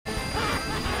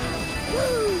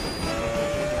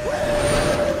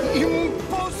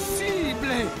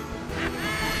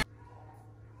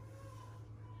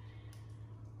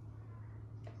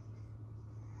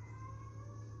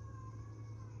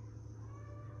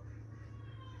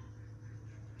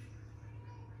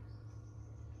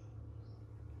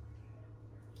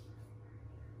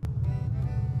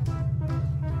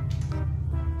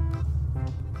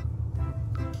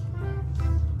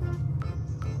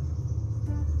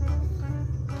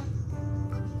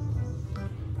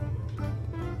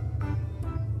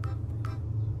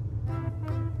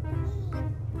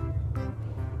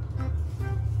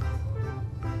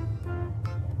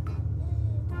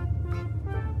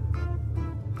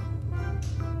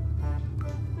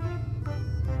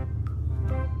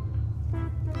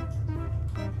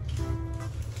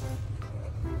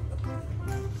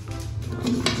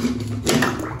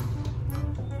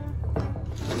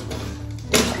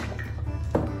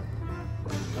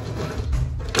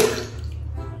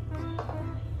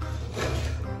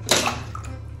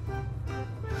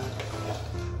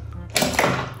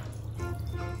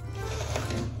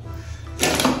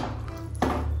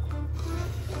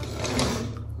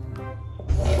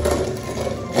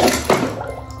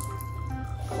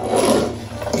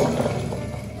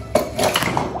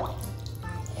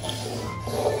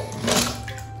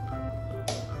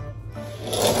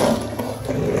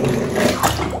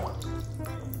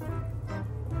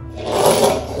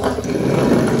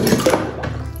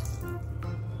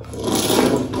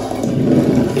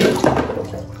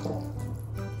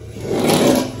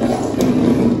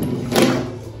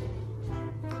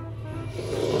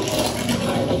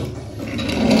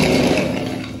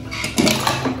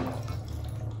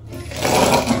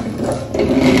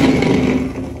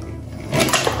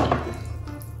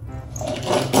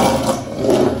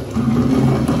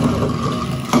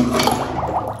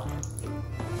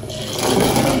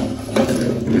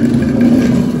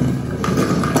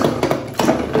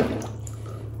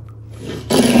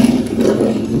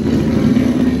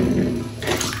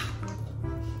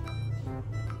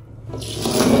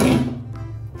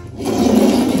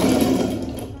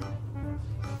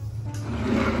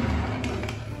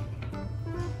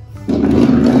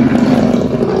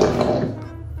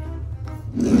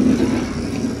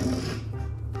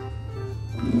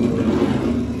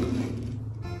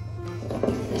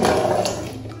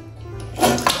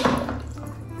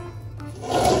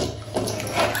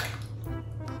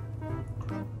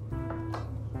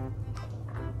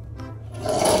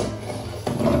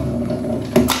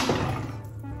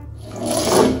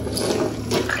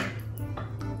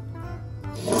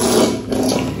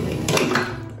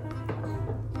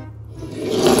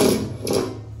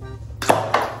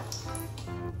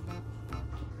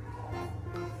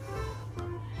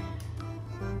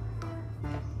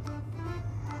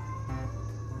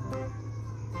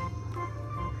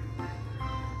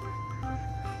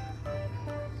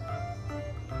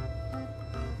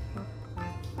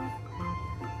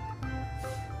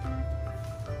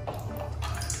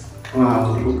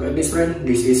Wow, look at this friend,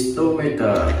 this is 2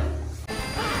 meter.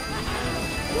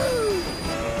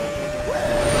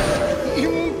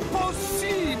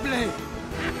 Impossible!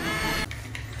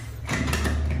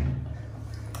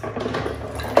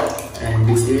 And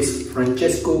this is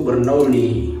Francesco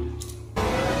Bernouli.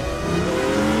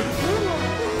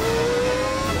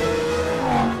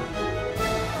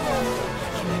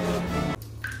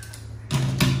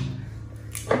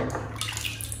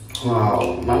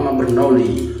 Wow, Mama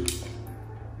Bernouli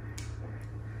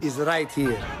is right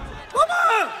here.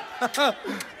 Mama!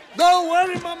 Don't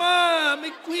worry, Mama.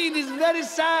 Mcqueen is very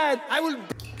sad. I will.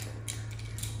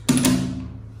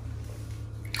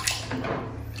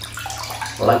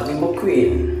 like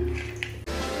Mcqueen.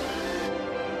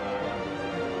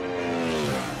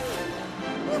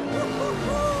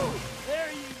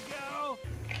 There you go.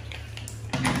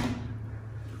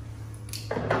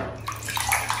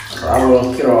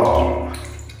 Rayo.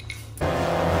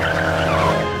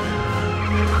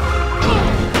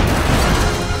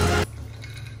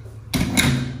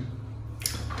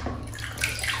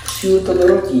 Shu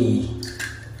Todoroki.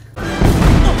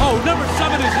 Oh, number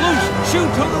 7 is loose! Shu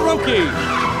Todoroki!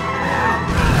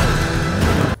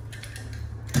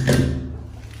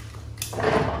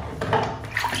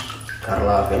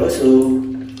 Carla Veloso.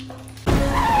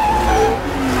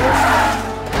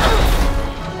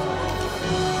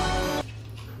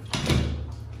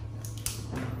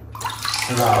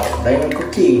 Wow, Diamond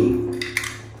Cooking.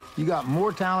 You got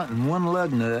more talent in one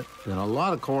lug nut than a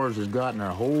lot of cars has got in their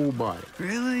whole body.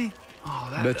 Really? Oh,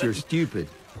 that. Bet you're stupid.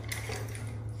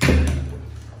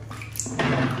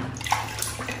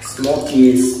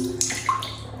 Smokies.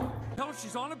 Tell her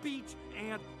she's on a beach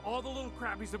and all the little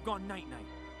crabbies have gone night-night.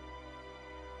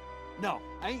 No,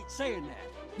 I ain't saying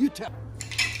that. You tell.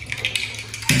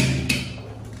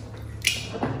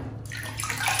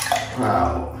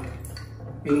 Wow.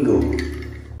 Bingo.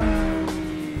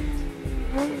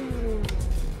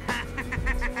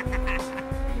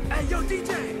 Hey, yo,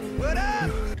 DJ. What up?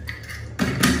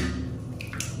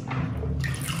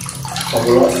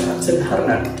 Popular Hudson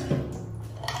Harnan.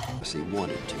 He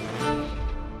wanted to.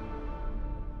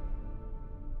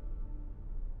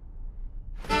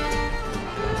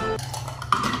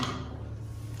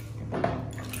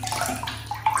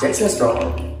 Jackson Stroll.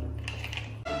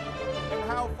 And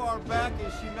how far back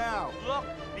is she now? Look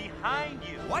behind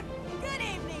you. What? Good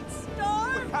evening,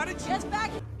 Storm. How did you... Just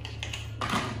back.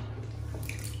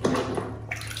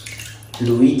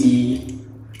 Luigi.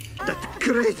 That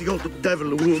crazy old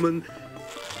devil woman.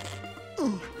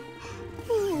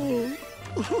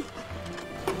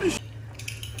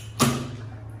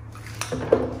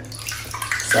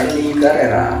 Sandy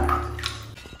Carrera.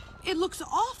 It looks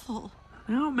awful.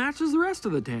 Well, it matches the rest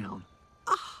of the town.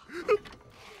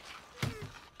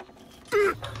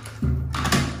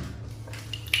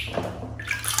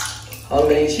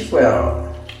 Holly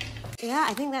Shifwell. Yeah,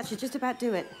 I think that should just about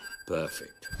do it.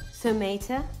 Perfect. So,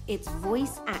 Mater, it's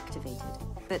voice activated.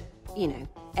 But, you know,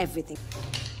 everything.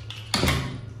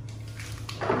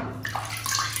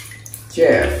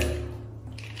 Jeff.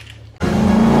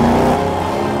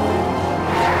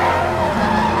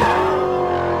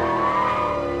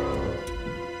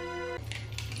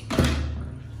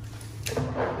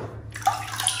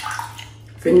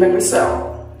 Mcmissile.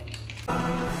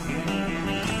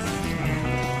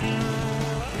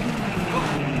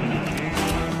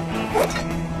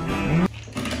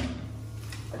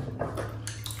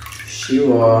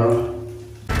 Sure.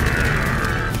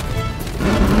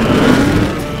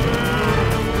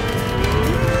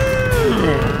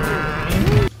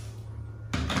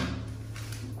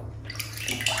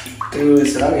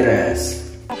 Cruz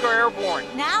Ramirez. Airborne.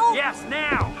 Now? Yes,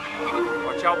 now.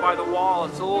 Watch out by the wall.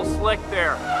 It's a little slick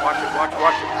there. Watch it, watch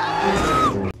it.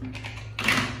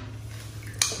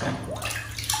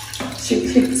 Chip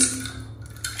hits.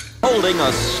 Holding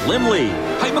a slim lead.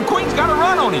 Hey, McQueen's got a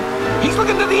run on him. He's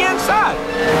looking to the inside.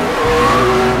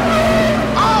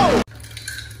 Oh!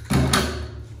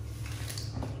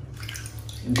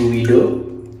 Guido.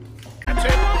 That's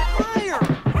it. Fire!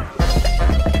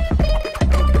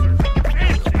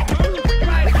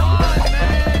 Right on,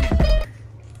 man!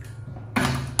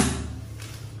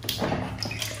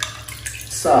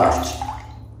 Sarge.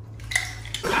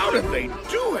 How did they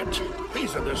do it?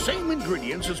 These are the same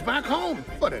ingredients as back home,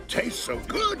 but it tastes so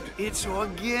good. It's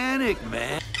organic,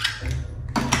 man.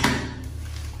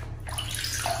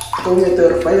 2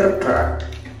 meter fire truck.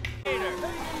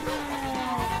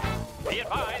 Be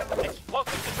advised,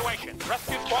 explosive situation.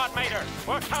 Rescue squad Mater,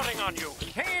 we're counting on you.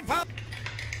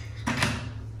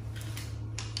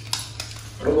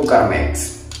 Robocar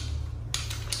Max.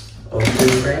 Okay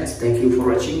friends, thank you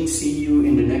for watching. See you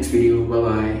in the next video. Bye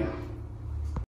bye.